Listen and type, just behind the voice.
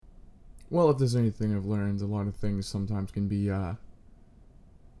Well, if there's anything I've learned, a lot of things sometimes can be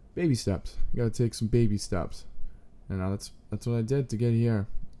baby steps. You gotta take some baby steps. And that's what I did to get here,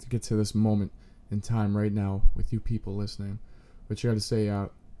 to get to this moment in time right now with you people listening. But you gotta say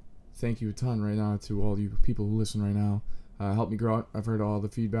thank you a ton right now to all you people who listen right now. Help me grow out. I've heard all the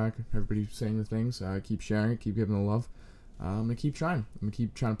feedback. Everybody saying the things. Keep sharing it. Keep giving the love. I'm gonna keep trying. I'm gonna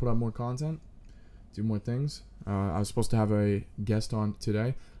keep trying to put out more content, do more things. I was supposed to have a guest on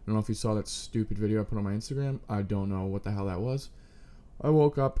today. I don't know if you saw that stupid video I put on my Instagram. I don't know what the hell that was. I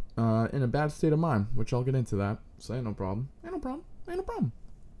woke up in a bad state of mind, which I'll get into that. So ain't no problem. Ain't no problem. Ain't no problem.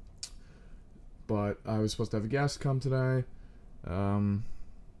 But I was supposed to have a guest come today. I don't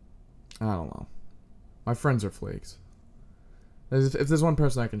know. My friends are flakes. If there's one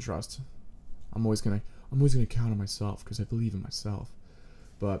person I can trust, I'm always gonna count on myself because I believe in myself.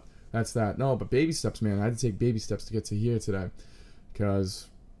 But that's that. No, but baby steps, man. I had to take baby steps to get to here today, because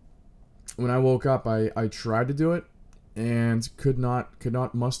when I woke up, I tried to do it and could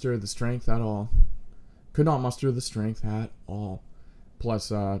not muster the strength at all. Could not muster the strength at all.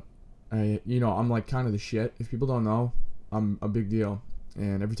 Plus, I'm like kind of the shit. If people don't know, I'm a big deal.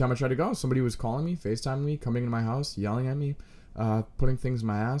 And every time I tried to go, somebody was calling me, FaceTiming me, coming into my house, yelling at me, putting things in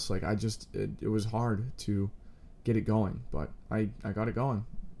my ass. Like, it was hard to get it going, but I got it going.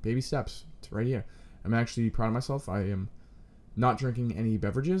 Baby steps. It's right here. I'm actually proud of myself. I am not drinking any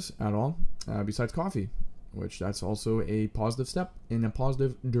beverages at all, besides coffee, which that's also a positive step in a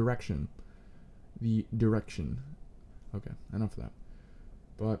positive direction. The direction. Okay, enough of that.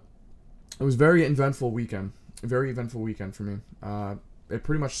 But it was a very eventful weekend for me. It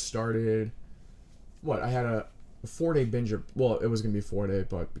pretty much started, I had a 4-day binge. Well, it was going to be a 4-day,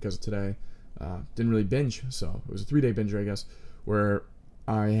 but because of today, didn't really binge, so it was a 3-day binge, I guess, where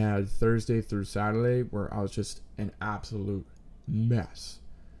I had Thursday through Saturday where I was just an absolute mess.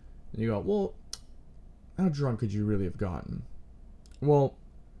 And you go, well, how drunk could you really have gotten? Well,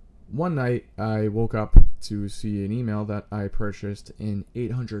 one night I woke up to see an email that I purchased an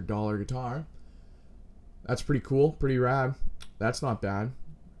 $800 guitar. That's pretty cool, pretty rad. That's not bad.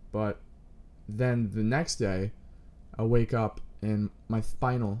 But then the next day, I wake up and my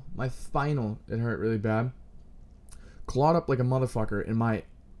spinal, it hurt really bad. Clawed up like a motherfucker, and my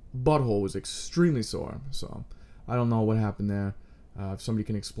butthole was extremely sore. So I don't know what happened there. If somebody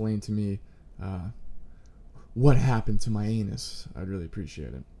can explain to me what happened to my anus, I'd really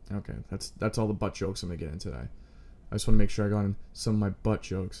appreciate it. Okay, that's all the butt jokes I'm gonna get in today. I just want to make sure I got in some of my butt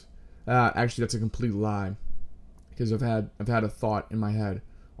jokes. Actually, that's a complete lie, because I've had a thought in my head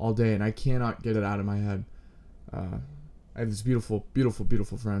all day, and I cannot get it out of my head. I have this beautiful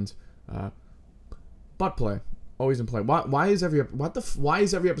friend. Butt play, always in play. Why is every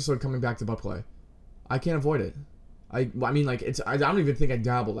episode coming back to butt play? I can't avoid it. I mean, like, I don't even think I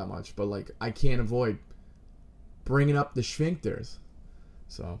dabble that much, but like, I can't avoid bringing up the sphincters.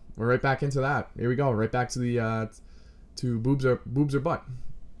 So we're right back into that. Here we go. Right back to the to boobs or butt.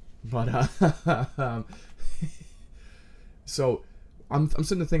 But so I'm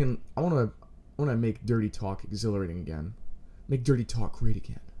sitting there thinking, I want to make dirty talk exhilarating again. Make dirty talk great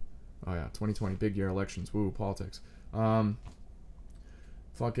again. Oh yeah, 2020, big year, elections, woo, politics. So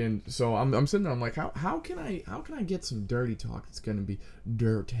I'm sitting there, I'm like, how can I get some dirty talk that's gonna be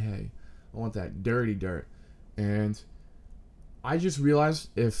dirty? I want that dirty dirt. And I just realized,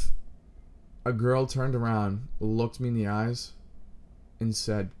 if a girl turned around, looked me in the eyes, and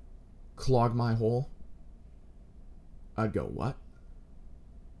said, "Clog my hole," I'd go, "What?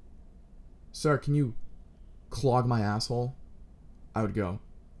 Sir, can you clog my asshole?" I would go,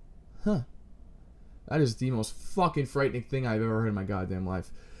 "Huh. That is the most fucking frightening thing I've ever heard in my goddamn life."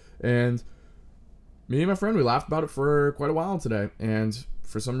 And me and my friend, we laughed about it for quite a while today. And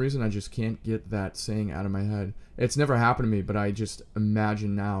for some reason, I just can't get that saying out of my head. It's never happened to me, but I just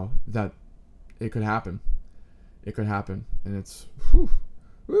imagine now that it could happen. It could happen. And it's, it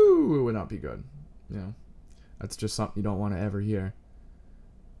would not be good. You know, that's just something you don't want to ever hear.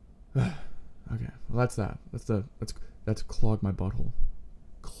 Okay, well, that's that. That's clog my butthole.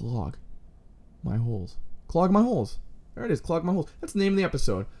 Clog my holes. Clog my holes. There it is, clog my holes. That's the name of the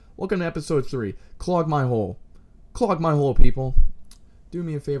episode. Welcome to episode 3. Clog my hole. Clog my hole, people. Do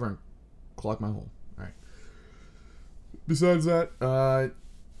me a favor and clog my hole. Alright. Besides that,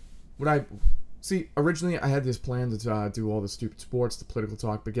 originally I had this plan to do all the stupid sports, the political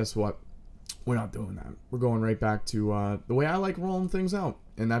talk, but guess what? We're not doing that. We're going right back to the way I like rolling things out,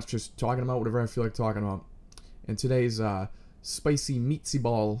 and that's just talking about whatever I feel like talking about. And today's spicy meatsy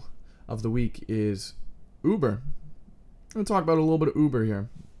ball of the week is Uber. I'm going to talk about a little bit of Uber here,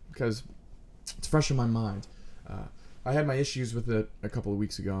 because it's fresh in my mind. I had my issues with it a couple of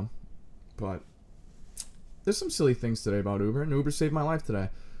weeks ago, but there's some silly things today about Uber, and Uber saved my life today.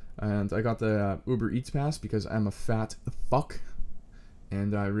 And I got the Uber Eats pass because I'm a fat fuck,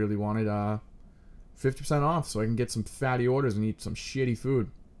 and I really wanted 50% off so I can get some fatty orders and eat some shitty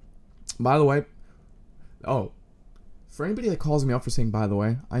food. By the way, for anybody that calls me out for saying by the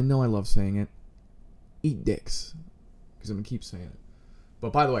way, I know I love saying it. Eat dicks, because I'm gonna keep saying it.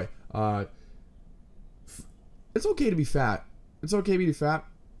 But by the way, it's okay to be fat. It's okay to be fat.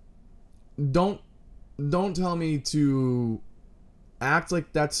 Don't tell me to act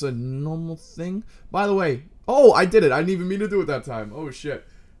like that's a normal thing. By the way, I did it. I didn't even mean to do it that time. Oh shit.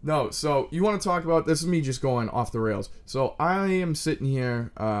 No, so you want to talk about, this is me just going off the rails. So I am sitting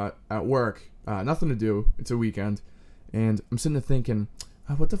here at work, nothing to do. It's a weekend, and I'm sitting there thinking,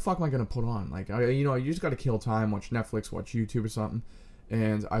 what the fuck am I gonna put on? Like, you just gotta kill time, watch Netflix, watch YouTube or something.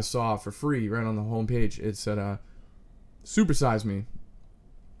 And I saw for free right on the homepage, it said Supersize Me,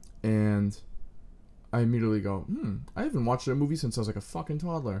 and I immediately go, I haven't watched a movie since I was like a fucking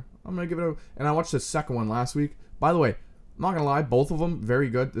toddler. I'm gonna give it a... And I watched the second one last week. By the way, I'm not gonna lie, both of them very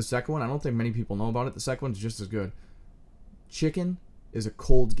good. The second one, I don't think many people know about it. The second one's just as good. Chicken is a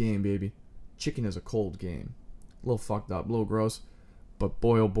cold game, baby. Chicken is a cold game. A little fucked up, a little gross, but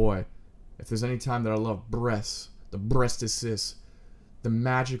boy oh boy, if there's any time that I love breasts, the breast assists, the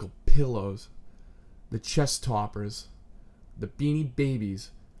magical pillows, the chest toppers, the Beanie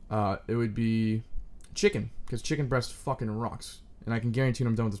Babies, it would be chicken, because chicken breast fucking rocks. And I can guarantee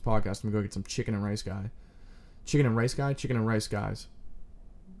when I'm done with this podcast, I'm gonna go get some chicken and rice guy. Chicken and rice guy? Chicken and rice guys.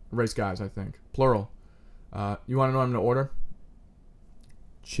 Rice guys, I think. Plural. You want to know what I'm gonna order?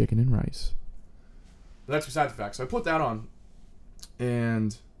 Chicken and rice. But that's beside the fact. So I put that on,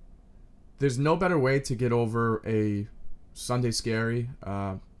 and there's no better way to get over a Sunday scary,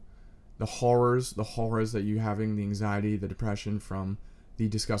 the horrors that you having, the anxiety, the depression from the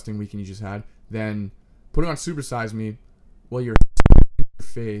disgusting weekend you just had, than putting on Supersize Me while you're in your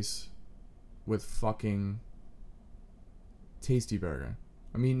face with fucking Tasty Burger.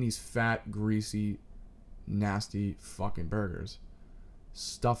 I'm eating these fat, greasy, nasty fucking burgers,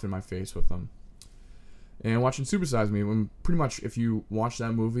 stuffing my face with them, and watching Supersize Me. When pretty much, if you watch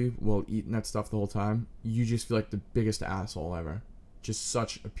that movie while eating that stuff the whole time, you just feel like the biggest asshole ever. Just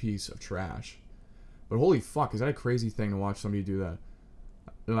such a piece of trash. But holy fuck, is that a crazy thing to watch somebody do that?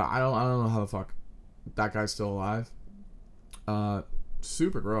 I don't know how the fuck that guy's still alive.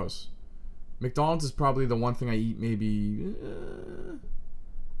 Super gross. McDonald's is probably the one thing I eat maybe...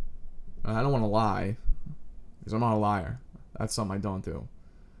 I don't want to lie, because I'm not a liar. That's something I don't do.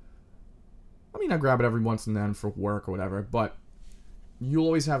 I mean, I grab it every once and then for work or whatever, but you'll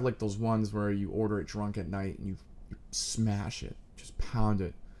always have like those ones where you order it drunk at night and you smash it, just pound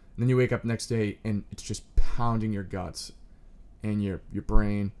it. And then you wake up next day and it's just pounding your guts and your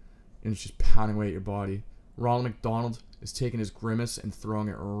brain, and it's just pounding away at your body. Ronald McDonald is taking his grimace and throwing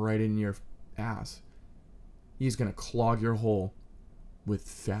it right in your ass. He's gonna clog your hole with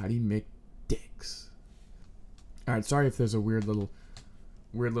fatty McDicks. Alright, sorry if there's a weird little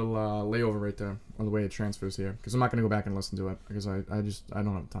layover right there on the way it transfers here, because I'm not going to go back and listen to it, because I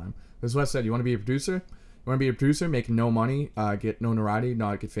don't have time. This is what I said. You want to be a producer? You want to be a producer, make no money, get no notoriety,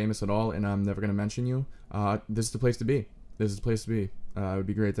 not get famous at all, and I'm never going to mention you. This is the place to be. This is the place to be. It would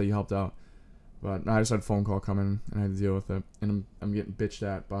be great that you helped out. But I just had a phone call come in, and I had to deal with it. And I'm getting bitched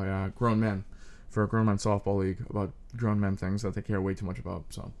at by grown men for a grown men softball league about grown men things that they care way too much about.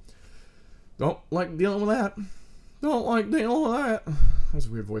 So, don't like dealing with that. Don't like dealing with that. That's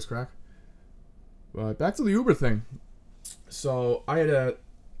a weird voice crack. But back to the Uber thing. So I had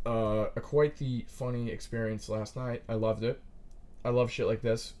a quite the funny experience last night. I loved it. I love shit like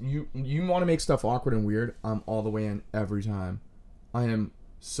this. You want to make stuff awkward and weird, I'm all the way in every time. I am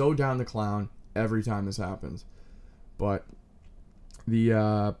so down the clown every time this happens. But the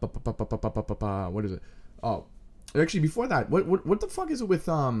what is it? Oh, actually before that, what the fuck is it with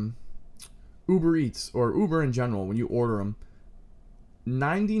Uber Eats or Uber in general when you order them?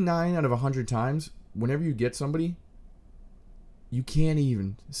 99 out of 100 times, whenever you get somebody, you can't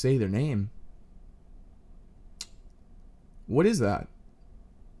even say their name. What is that?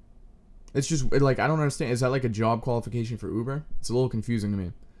 It's just like, I don't understand. Is that like a job qualification for Uber? It's a little confusing to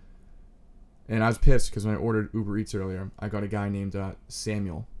me. And I was pissed because when I ordered Uber Eats earlier, I got a guy named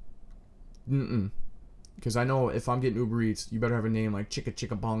Samuel. Because I know if I'm getting Uber Eats, you better have a name like Chicka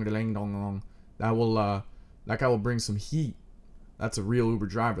Chicka Bong Delang Dong Dong. That guy will bring some heat. That's a real Uber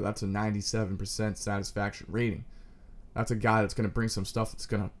driver. That's a 97% satisfaction rating. That's a guy that's going to bring some stuff that's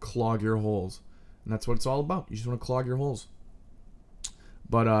going to clog your holes. And that's what it's all about. You just want to clog your holes.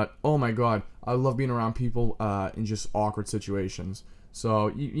 But, oh my god, I love being around people in just awkward situations. So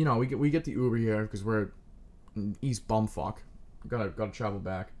you know we get the Uber here because we're in East Bumfuck. Gotta travel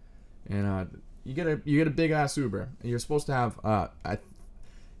back, and you get a big ass Uber. And you're supposed to have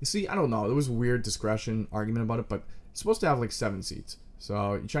you see, I don't know. There was a weird discretion argument about it, but it's supposed to have like 7 seats.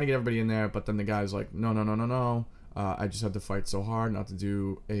 So you're trying to get everybody in there, but then the guy's like, no, no, no, no, no. I just had to fight so hard not to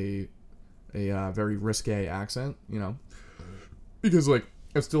do a very risque accent, you know, because like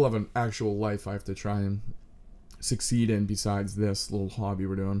I still have an actual life I have to try and succeed in besides this little hobby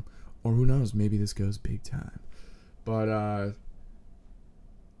we're doing, or who knows, maybe this goes big time. But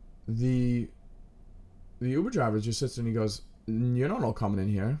the Uber driver just sits there and he goes, "You're not all coming in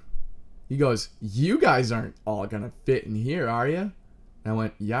here." He goes, "You guys aren't all gonna fit in here, are you?" And I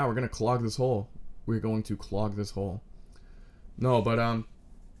went, "Yeah, we're gonna clog this hole. We're going to clog this hole." No, but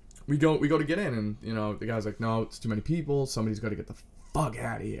we go to get in, and you know the guy's like, "No, it's too many people. Somebody's got to get the fuck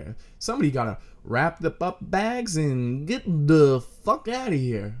out of here. Somebody gotta wrap the up bags and get the fuck out of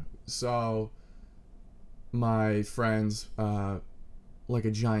here." So my friends, like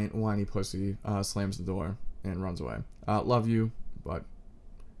a giant whiny pussy, slams the door and runs away. Love you, but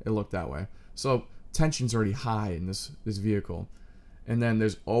it looked that way. So tension's already high in this vehicle. And then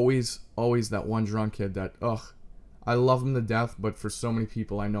there's always that one drunk kid that, I love him to death, but for so many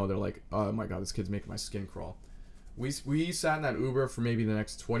people I know, they're like, oh my god, this kid's making my skin crawl. We sat in that Uber for maybe the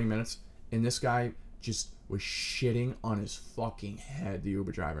next 20 minutes, and this guy just was shitting on his fucking head, the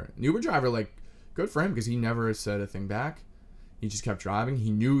Uber driver. And the Uber driver, like, good for him, because he never said a thing back. He just kept driving.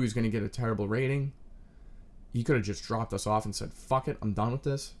 He knew he was going to get a terrible rating. He could have just dropped us off and said, fuck it, I'm done with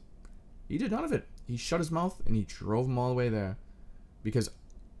this. He did none of it. He shut his mouth, and he drove him all the way there. Because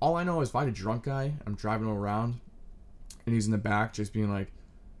all I know is if I had a drunk guy, I'm driving him around, and he's in the back just being like,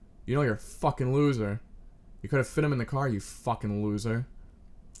 you know you're a fucking loser. You could have fit him in the car, you fucking loser.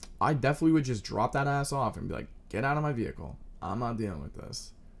 I definitely would just drop that ass off and be like, get out of my vehicle. I'm not dealing with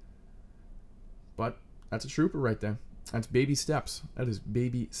this. But that's a trooper right there. That's baby steps. That is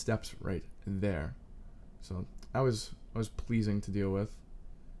baby steps right there. So that was pleasing to deal with.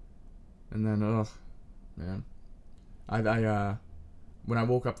 And then, man. I when I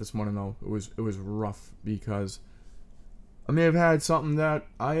woke up this morning though, it was rough because I may have had something that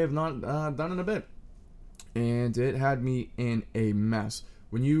I have not done in a bit, and it had me in a mess.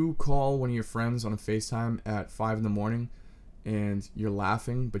 When you call one of your friends on a FaceTime at 5 a.m. and you're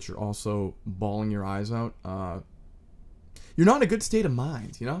laughing, but you're also bawling your eyes out, you're not in a good state of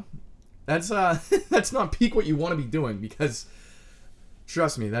mind. You know, that's that's not peak what you want to be doing, because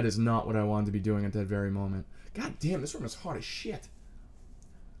trust me, that is not what I wanted to be doing at that very moment. God damn, this room is hot as shit.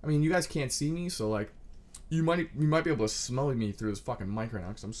 I mean, you guys can't see me, so like, you might be able to smell me through this fucking mic right now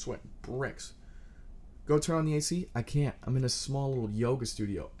because I'm sweating bricks. Go turn on the AC? I can't. I'm in a small little yoga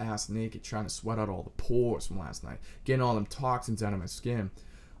studio, ass naked, trying to sweat out all the pores from last night, getting all them toxins out of my skin.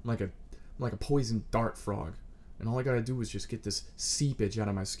 I'm like a poisoned dart frog, and all I gotta do is just get this seepage out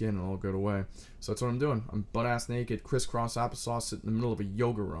of my skin, and it'll go away. So that's what I'm doing. I'm butt ass naked, crisscross applesauce, sitting in the middle of a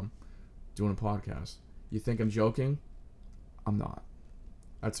yoga room, doing a podcast. You think I'm joking? I'm not.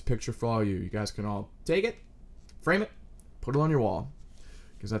 That's a picture for all you. You guys can all take it, frame it, put it on your wall,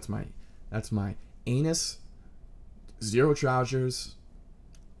 because that's my anus, zero trousers,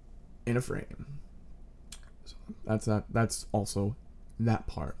 in a frame. So that's that. That's also that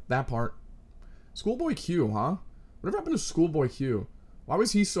part. That part. Schoolboy Q, huh? Whatever happened to Schoolboy Q? Why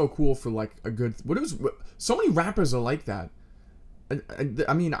was he so cool for like a good? So many rappers are like that.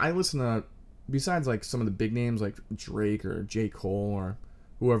 I mean, I listen to, besides like some of the big names like Drake or J. Cole or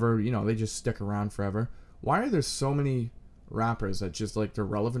whoever, you know, they just stick around forever. Why are there so many rappers that just like they're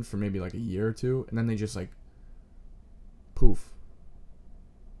relevant for maybe like a year or two, and then they just like poof.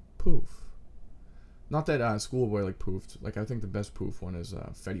 Not that Schoolboy like poofed. Like, I think the best poof one is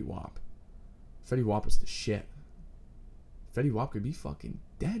Fetty Wap. Fetty Wap is the shit. Fetty Wap could be fucking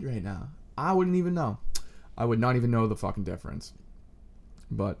dead right now. I wouldn't even know. I would not even know the fucking difference.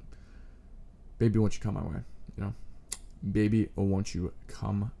 But baby, won't you come my way? You know, baby, won't you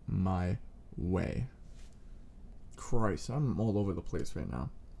come my way? Christ, I'm all over the place right now.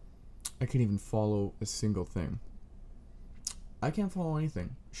 I can't even follow a single thing. I can't follow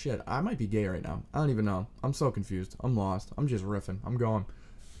anything. Shit, I might be gay right now. I don't even know. I'm so confused. I'm lost. I'm just riffing. I'm going.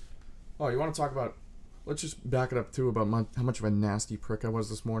 Oh, you want to talk about... Let's just back it up, too, about how much of a nasty prick I was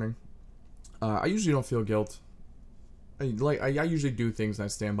this morning. I usually don't feel guilt. I usually do things and I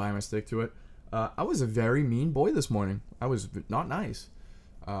stand by and I stick to it. I was a very mean boy this morning. I was not nice.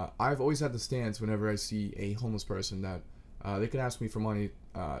 I've always had the stance whenever I see a homeless person that they could ask me for money.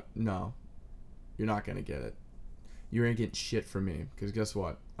 No, you're not going to get it. You ain't getting shit from me, because guess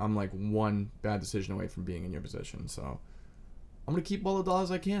what? I'm like one bad decision away from being in your position. So I'm I'm gonna keep all the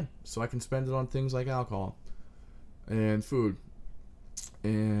dollars I can so I can spend it on things like alcohol and food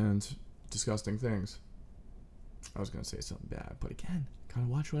and disgusting things. I was gonna say something bad, but again, gotta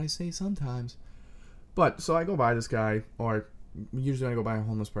watch what I say sometimes. But so I go by this guy, or usually when I go by a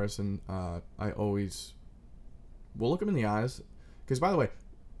homeless person, I always will look him in the eyes, because by the way,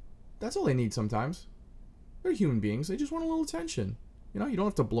 that's all they need sometimes. They're human beings. They just want a little attention. You know, you don't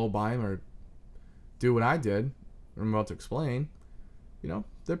have to blow by them or do what I did. I'm about to explain. You know,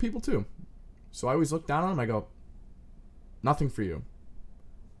 they're people too. So I always look down on them. I go, nothing for you,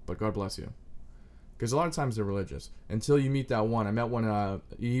 but God bless you. Because a lot of times they're religious. Until you meet that one. I met one,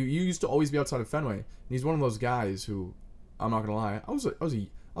 you used to always be outside of Fenway. And he's one of those guys who, I'm not going to lie, I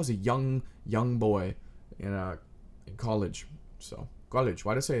was a young boy in college. So, college.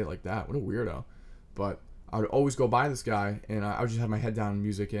 Why'd I say it like that? What a weirdo. But I would always go by this guy, and I would just have my head down,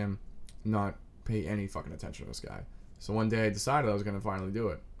 music in, not pay any fucking attention to this guy. So one day I decided I was going to finally do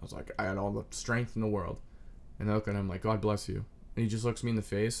it. I was like, I had all the strength in the world. And I look at him like, God bless you. And he just looks me in the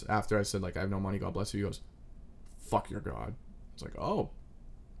face after I said, like, I have no money, God bless you. He goes, fuck your God. I was like, oh,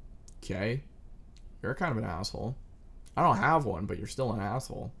 okay. You're kind of an asshole. I don't have one, but you're still an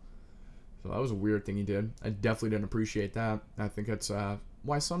asshole. So that was a weird thing he did. I definitely didn't appreciate that. I think that's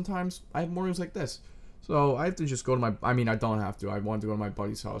why sometimes I have mornings like this. So I have to just go to I don't have to. I want to go to my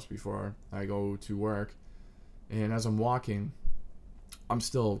buddy's house before I go to work. And as I'm walking, I'm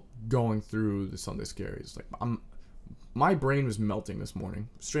still going through the Sunday Scaries. Like, my brain was melting this morning.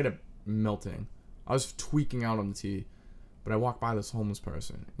 Straight up melting. I was tweaking out on the T. But I walk by this homeless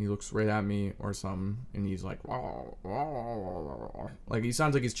person. And he looks right at me or something. And he's like, like, he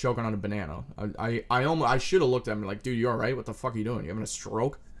sounds like he's choking on a banana. I should have looked at him like, dude, you alright? What the fuck are you doing? You having a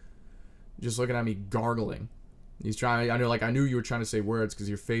stroke? Just looking at me gargling. He's trying, I knew you were trying to say words because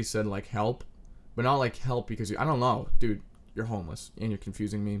your face said, like, help. But not like help because I don't know. Dude, you're homeless. And you're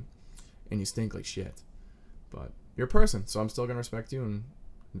confusing me. And you stink like shit. But you're a person, so I'm still going to respect you and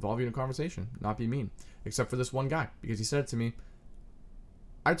involve you in a conversation, not be mean. Except for this one guy, because he said it to me.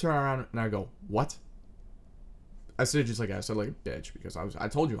 I turn around and I go, what? I said like a bitch, because I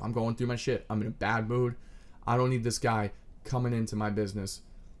told you, I'm going through my shit. I'm in a bad mood. I don't need this guy coming into my business,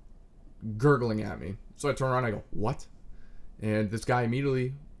 gurgling at me. So I turn around and I go, what? And this guy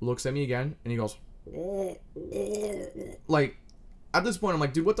immediately looks at me again, and he goes, like, at this point, I'm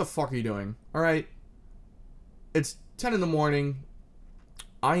like, dude, what the fuck are you doing? All right. It's 10 in the morning.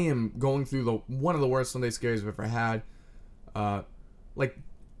 I am going through one of the worst Sunday scares I've ever had. Like,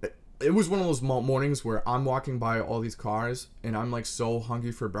 it was one of those mornings where I'm walking by all these cars, and I'm, like, so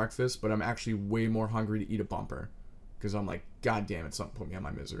hungry for breakfast, but I'm actually way more hungry to eat a bumper. Because I'm like, God damn it, something put me out of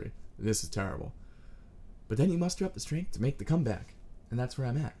my misery. This is terrible. But then you muster up the strength to make the comeback. And that's where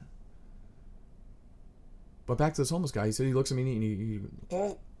I'm at. But back to this homeless guy. He said he looks at me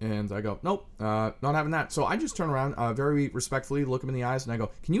and I go, nope, not having that. So I just turn around, very respectfully, look him in the eyes, and I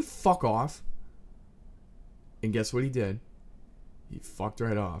go, can you fuck off? And guess what he did? He fucked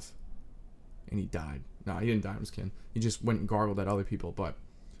right off. And he died. No, he didn't die, I'm just kidding. He just went and gargled at other people, but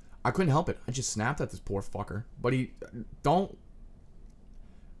I couldn't help it. I just snapped at this poor fucker. But I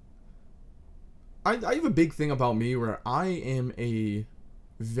have a big thing about me where I am a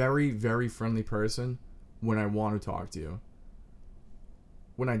very, very friendly person when I want to talk to you.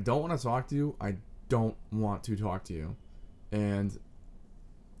 When I don't want to talk to you, I don't want to talk to you. And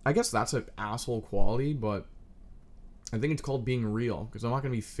I guess that's an asshole quality, but I think it's called being real, because I'm not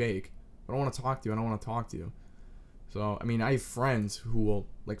going to be fake. If I don't want to talk to you, I don't want to talk to you. So, I mean, I have friends who will,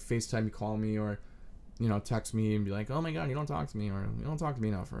 like, FaceTime me, call me, or, text me and be like, oh my God, you don't talk to me, or you don't talk to me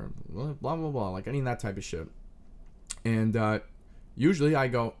enough, or blah, blah, blah. Like, any of that type of shit. And, usually I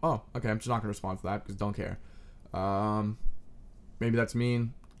go, oh, okay, I'm just not going to respond to that because don't care. Maybe that's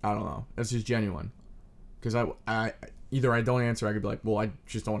mean. I don't know. That's just genuine. Because I either I don't answer, I could be like, well, I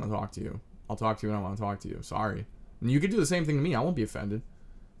just don't want to talk to you. I'll talk to you when I want to talk to you. Sorry. And you could do the same thing to me. I won't be offended.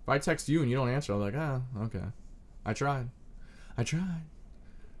 If I text you and you don't answer, I'm like, okay. I tried.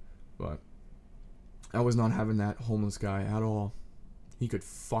 But I was not having that homeless guy at all. He could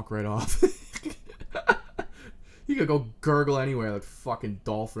fuck right off. He could go gurgle anywhere, like fucking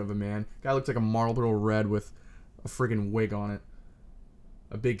dolphin of a man. Guy looks like a Marlboro Red with a friggin' wig on it.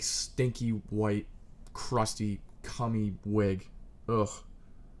 A big stinky white, crusty, cummy wig. Ugh.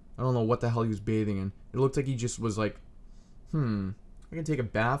 I don't know what the hell he was bathing in. It looked like he just was like, I can take a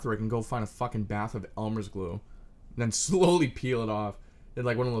bath or I can go find a fucking bath of Elmer's glue. And then slowly peel it off. It's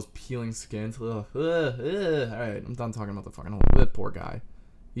like one of those peeling skins. Ugh. Alright, I'm done talking about the fucking that poor guy.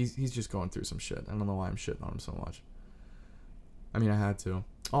 He's just going through some shit. I don't know why I'm shitting on him so much. I mean, I had to.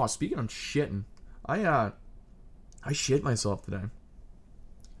 Oh, speaking of shitting, I I shit myself today.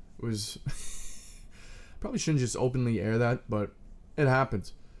 It was probably shouldn't just openly air that, but it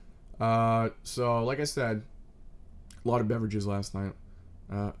happens. So like I said, a lot of beverages last night.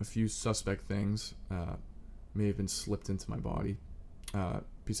 A few suspect things may have been slipped into my body,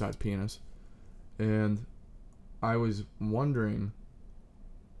 besides penis. And I was wondering.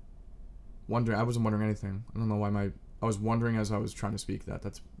 I wasn't wondering anything. I don't know why I was wondering as I was trying to speak that.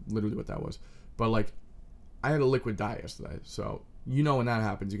 That's literally what that was. But like, I had a liquid diet yesterday, so you know when that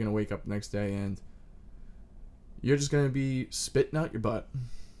happens, you're gonna wake up the next day and you're just gonna be spitting out your butt.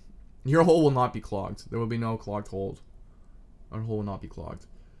 Your hole will not be clogged. There will be no clogged hole. Our hole will not be clogged.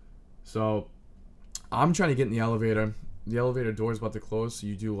 So I'm trying to get in the elevator. The elevator door is about to close, so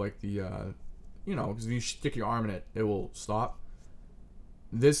you do like the, because if you stick your arm in it, it will stop.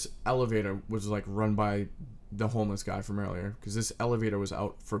 This elevator was like run by the homeless guy from earlier, because this elevator was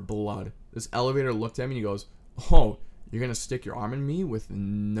out for blood. This elevator looked at me and he goes, "Oh, you're gonna stick your arm in me with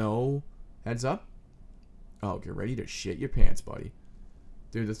no heads up? Oh, get ready to shit your pants, buddy."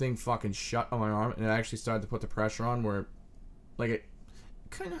 Dude, the thing fucking shut on my arm, and it actually started to put the pressure on where, like, it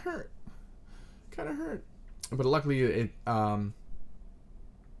kind of hurt. But luckily, it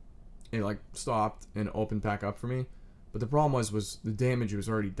like stopped and opened back up for me. But the problem was the damage was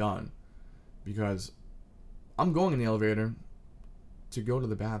already done, because I'm going in the elevator to go to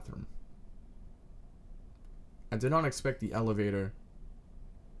the bathroom. I did not expect the elevator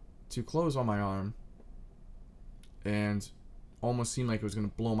to close on my arm and almost seemed like it was going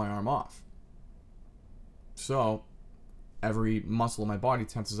to blow my arm off. So every muscle in my body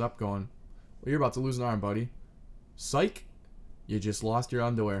tenses up going, "Well, you're about to lose an arm, buddy. Psych, you just lost your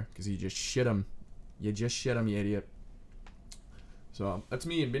underwear because you just shit them. You just shit them, you idiot." So that's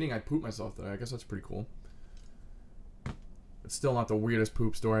me admitting I pooped myself today. I guess that's pretty cool. It's still not the weirdest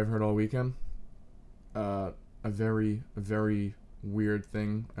poop story I've heard all weekend. A very weird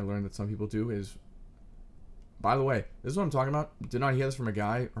thing I learned that some people do is, by the way, this is what I'm talking about. Did not hear this from a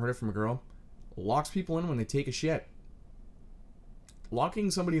guy, heard it from a girl. Locks people in when they take a shit. Locking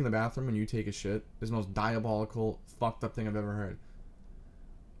somebody in the bathroom when you take a shit is the most diabolical, fucked up thing I've ever heard.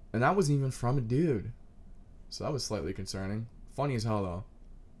 And that wasn't even from a dude. So that was slightly concerning. Funny as hell, though.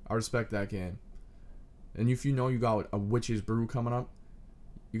 I respect that game. And if you know you got a witch's brew coming up,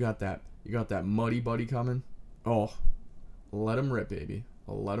 you got that muddy buddy coming. Oh, let him rip, baby.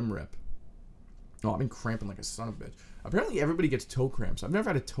 Let him rip. Oh, I've been cramping like a son of a bitch. Apparently everybody gets toe cramps. I've never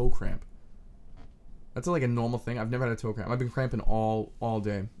had a toe cramp. That's like a normal thing. I've never had a toe cramp. I've been cramping all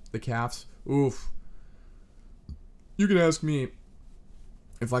day. The calves, oof. You can ask me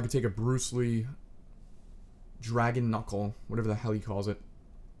if I could take a Bruce Lee dragon knuckle, whatever the hell he calls it,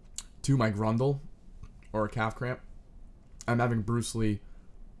 to my grundle or a calf cramp. I'm having Bruce Lee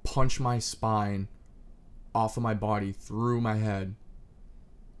punch my spine off of my body through my head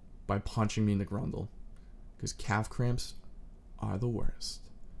by punching me in the grundle, because calf cramps are the worst.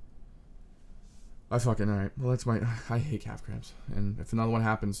 Alright, well I hate calf cramps, and if another one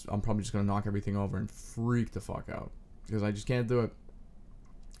happens, I'm probably just gonna knock everything over and freak the fuck out, because I just can't do it.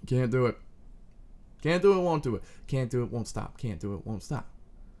 Can't do it, won't do it. Can't do it, won't stop. Can't do it, won't stop.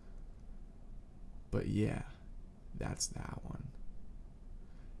 But yeah, that's that one.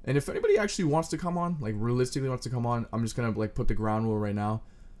 And if anybody actually wants to come on, like realistically wants to come on, I'm just gonna like put the ground rule right now.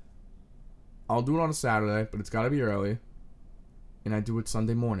 I'll do it on a Saturday, but it's gotta be early. And I do it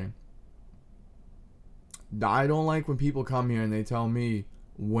Sunday morning. I don't like when people come here and they tell me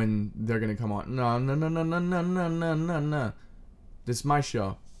when they're gonna come on. No. This is my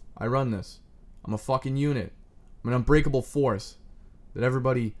show. I run this. I'm a fucking unit. I'm an unbreakable force that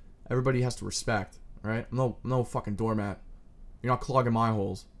everybody has to respect. Right? I'm no fucking doormat. You're not clogging my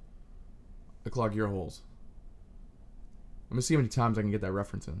holes. I clog your holes. I'm gonna see how many times I can get that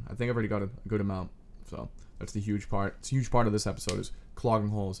reference in. I think I've already got a good amount. So that's the huge part. It's a huge part of this episode is clogging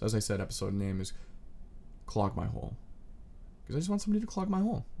holes. As I said, episode name is Clog My Hole. Because I just want somebody to clog my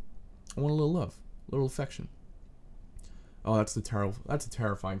hole. I want a little love, a little affection. Oh, that's a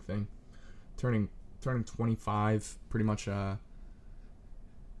terrifying thing. Turning 25 pretty much in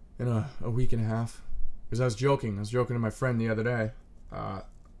a week and a half. Because I was joking to my friend the other day.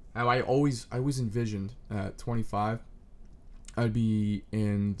 I always envisioned at 25 I'd be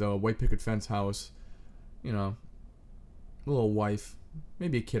in the white picket fence house, a little wife,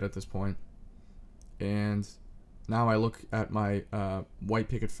 maybe a kid at this point. And now I look at my white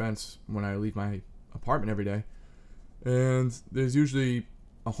picket fence when I leave my apartment every day, and there's usually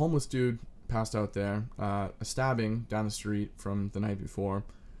a homeless dude passed out there, a stabbing down the street from the night before,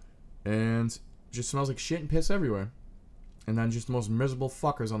 and just smells like shit and piss everywhere. And then just the most miserable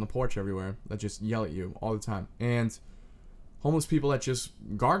fuckers on the porch everywhere that just yell at you all the time. And homeless people that just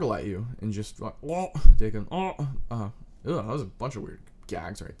gargle at you and just like, oh, taking, oh, ugh, that was a bunch of weird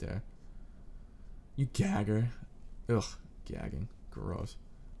gags right there. You gagger. Ugh, gagging. Gross.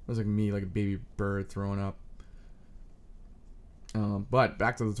 That was like me, like a baby bird throwing up. But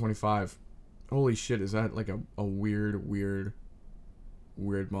back to the 25. Holy shit, is that like a weird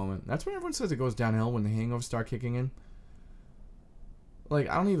moment. That's when everyone says it goes downhill when the hangovers start kicking in. Like,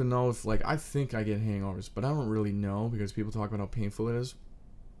 I don't even know if, like, I think I get hangovers, but I don't really know because people talk about how painful it is.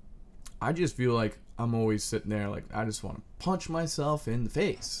 I just feel like I'm always sitting there, like, I just want to punch myself in the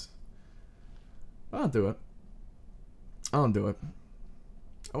face. I don't do it. I wouldn't do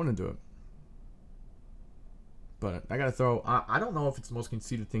it. But I gotta throw, I don't know if it's the most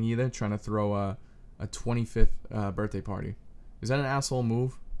conceited thing either, trying to throw a 25th birthday party. Is that an asshole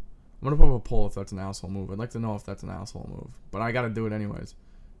move? I'm gonna put up a poll if that's an asshole move. I'd like to know if that's an asshole move. But I gotta do it anyways.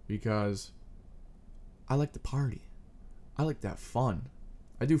 Because I like to party. I like to have fun.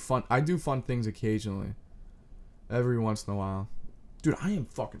 I do fun things occasionally. Every once in a while. Dude, I am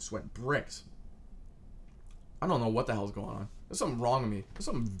fucking sweating bricks. I don't know what the hell's going on. There's something wrong with me. There's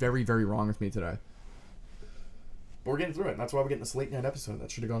something very, very wrong with me today. But we're getting through it. And that's why we're getting this late night episode.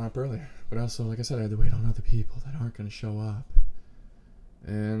 That should have gone up earlier. But also, like I said, I had to wait on other people that aren't going to show up.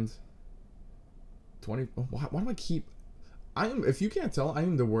 And 20. Why do I keep? If you can't tell, I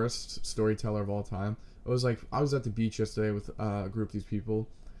am the worst storyteller of all time. I was at the beach yesterday with a group of these people,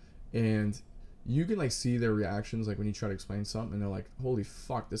 and you can like see their reactions like when you try to explain something, and they're like, "Holy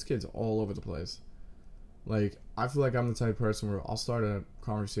fuck, this kid's all over the place." Like, I feel like I'm the type of person where I'll start a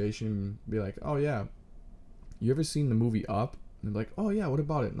conversation and be like, "Oh yeah, you ever seen the movie Up?" And they're like, "Oh yeah, what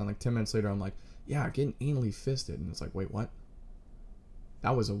about it?" And then like 10 minutes later, I'm like, "Yeah, getting anally fisted," and it's like, "Wait, what?"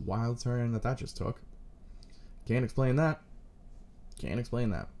 That was a wild turn that just took. Can't explain that.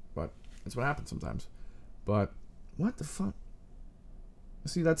 But it's what happens sometimes. But what the fuck?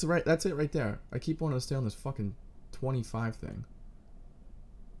 See, that's right. That's it right there. I keep wanting to stay on this fucking 25 thing.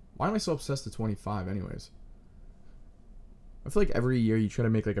 Why am I so obsessed with 25 anyways? I feel like every year you try to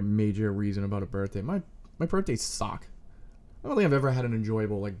make like a major reason about a birthday. My birthdays suck. I don't think I've ever had an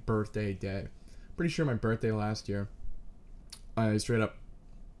enjoyable like birthday day. Pretty sure my birthday last year, I straight up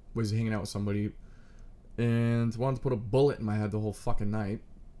was hanging out with somebody and wanted to put a bullet in my head the whole fucking night.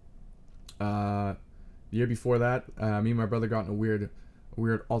 The year before that, me and my brother got in a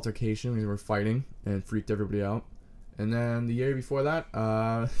weird altercation. We were fighting and freaked everybody out. And then the year before that,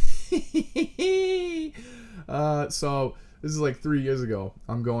 so this is like 3 years ago.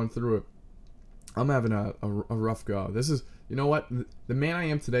 I'm going through it. I'm having a rough go. This is, you know what? The man I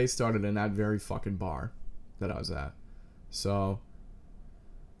am today started in that very fucking bar that I was at. So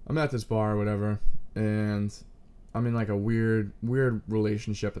I'm at this bar or whatever, and I'm in like a weird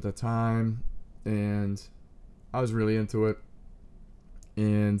relationship at the time, and I was really into it,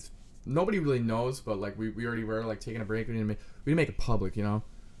 and nobody really knows, but like we already were like taking a break. We didn't make it public, you know.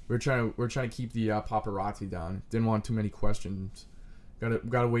 We're trying to keep the paparazzi down. Didn't want too many questions.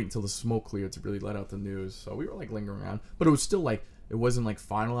 Gotta wait until the smoke cleared to really let out the news. So we were like lingering around, but it was still like, it wasn't like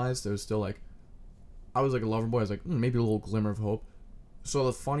finalized. It was still like, I was like a lover boy. I was like, maybe a little glimmer of hope. So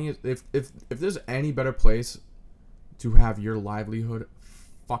the funniest, if there's any better place to have your livelihood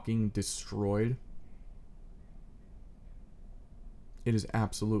fucking destroyed, it is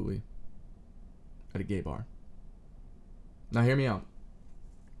absolutely at a gay bar. Now hear me out.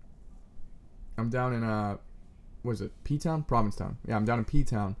 I'm down in what is it? P-Town? Provincetown. Yeah, I'm down in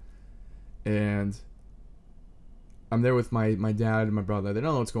P-Town, and I'm there with my dad and my brother. They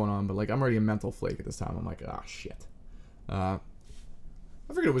don't know what's going on, but like I'm already a mental flake at this time. I'm like, shit. I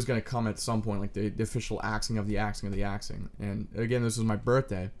figured it was gonna come at some point, like the official axing of the axing. And again, this was my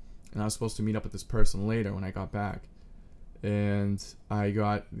birthday, and I was supposed to meet up with this person later when I got back, and I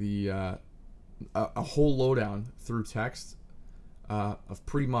got the a whole lowdown through text of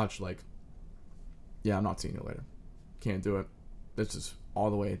pretty much like, yeah, I'm not seeing you later. Can't do it. This is all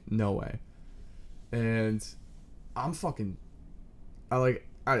the way, no way. And I'm fucking, I'm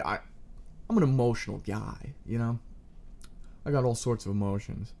an emotional guy, you know? I got all sorts of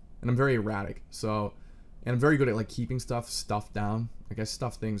emotions. And I'm very erratic. So, and I'm very good at like keeping stuff down. Like I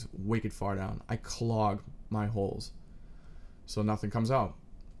stuff things wicked far down. I clog my holes so nothing comes out.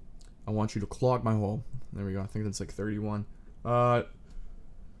 I want you to clog my hole. There we go. I think that's like 31.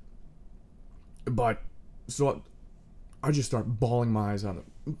 But, so, I just start bawling my eyes out.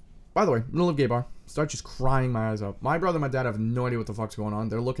 By the way, middle of gay bar, start just crying my eyes out. My brother and my dad have no idea what the fuck's going on.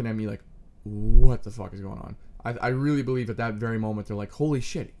 They're looking at me like, what the fuck is going on? I really believe at that very moment, they're like, holy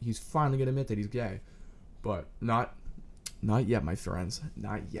shit, he's finally gonna admit that he's gay. But, not Not yet, my friends.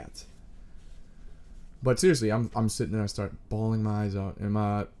 Not yet. But seriously, I'm sitting there, I start bawling my eyes out, and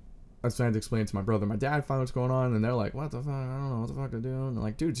I was trying to explain it to my brother, my dad, find what's going on, and they're like, what the fuck, I don't know what the fuck to do, and I'm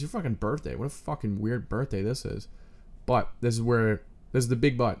like, dude, it's your fucking birthday, what a fucking weird birthday this is. But this is the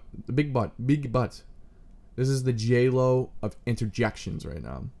big butt, this is the J-Lo of interjections right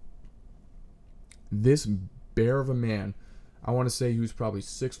now. This bear of a man, I want to say he was probably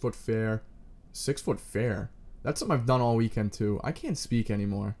 6 foot fair. 6 foot fair? That's something I've done all weekend too. I can't speak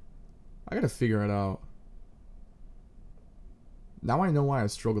anymore. I gotta figure it out. Now I know why I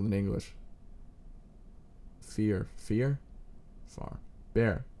struggled in English. Fear. Far.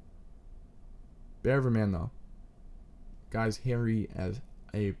 Bear. Bear of a man though. Guy's hairy as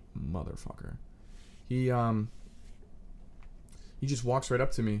a motherfucker. He just walks right up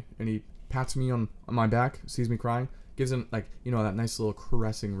to me and he pats me on my back, sees me crying, gives him that nice little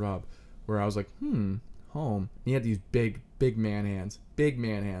caressing rub where I was like, home. And he had these big man hands. Big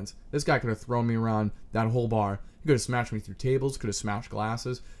man hands. This guy could have thrown me around that whole bar. He could have smashed me through tables, could have smashed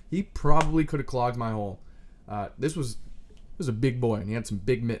glasses. He probably could have clogged my hole. This was a big boy, and he had some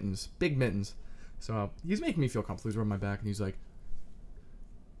big mittens. Big mittens. So he's making me feel comfortable. He's rubbing my back, and he's like,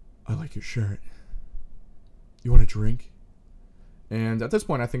 I like your shirt. You want a drink? And at this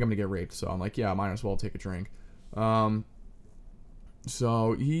point, I think I'm going to get raped. So I'm like, yeah, I might as well take a drink.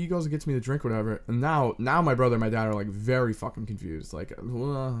 So he goes and gets me the drink, whatever. And now my brother and my dad are like very fucking confused. Like,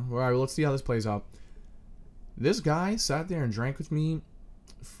 all right, let's see how this plays out. This guy sat there and drank with me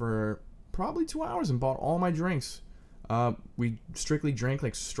for probably 2 hours and bought all my drinks. We strictly drank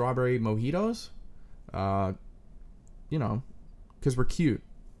like strawberry mojitos. Because we're cute.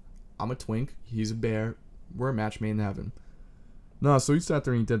 I'm a twink. He's a bear. We're a match made in heaven. No, so he sat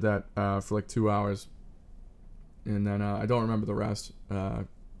there and he did that for like 2 hours. And then I don't remember the rest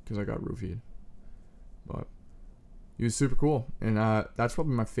because I got roofied. But he was super cool. And that's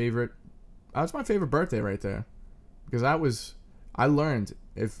probably my favorite. That's my favorite birthday right there. Because I learned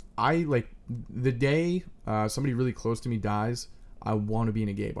if the day somebody really close to me dies, I want to be in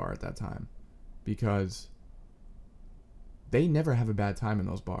a gay bar at that time. Because they never have a bad time in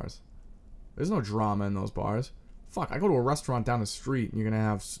those bars. There's no drama in those bars. Fuck, I go to a restaurant down the street and you're going to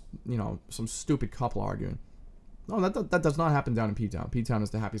have, some stupid couple arguing. No, that does not happen down in P-Town. P-Town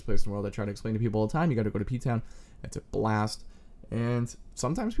is the happiest place in the world. I try to explain to people all the time. You got to go to P-Town. It's a blast. And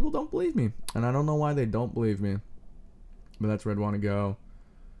sometimes people don't believe me. And I don't know why they don't believe me. But that's where I'd want to go.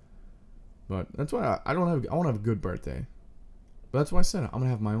 But that's why I want to have a good birthday. But that's why I said I'm going to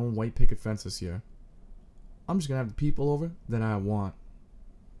have my own white picket fence this year. I'm just going to have the people over that I want.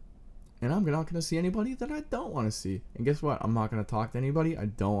 And I'm not going to see anybody that I don't want to see. And guess what? I'm not going to talk to anybody I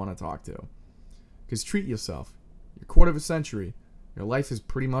don't want to talk to. Because treat yourself. You're a quarter of a century. Your life is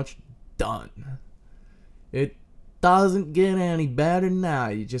pretty much done. It doesn't get any better now.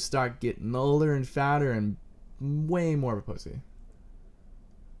 You just start getting older and fatter and way more of a pussy.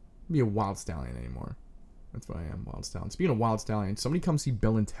 Be a wild stallion anymore. That's what I am, wild stallion. Speaking of wild stallion, somebody come see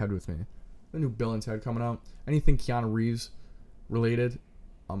Bill and Ted with me. The new Bill and Ted coming out. Anything Keanu Reeves related,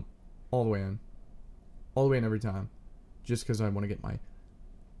 I'm all the way in. All the way in every time. Just because I want to get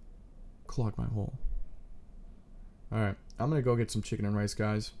clog my hole. Alright, I'm going to go get some chicken and rice,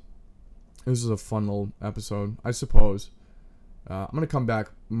 guys. This is a fun little episode, I suppose. I'm going to come back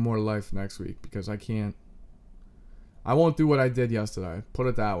more to life next week because I won't do what I did yesterday. Put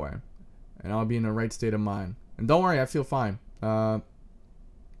it that way. And I'll be in the right state of mind. And don't worry, I feel fine. For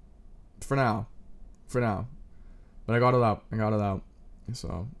now. But I got it out.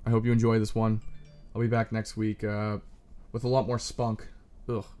 So, I hope you enjoy this one. I'll be back next week with a lot more spunk.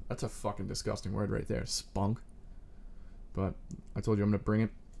 Ugh, that's a fucking disgusting word right there. Spunk. But I told you I'm going to bring it.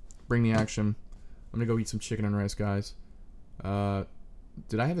 Bring the action. I'm going to go eat some chicken and rice, guys.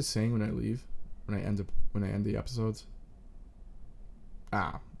 Did I have a saying when I leave? When I end the episodes?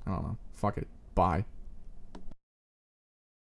 I don't know. Fuck it. Bye.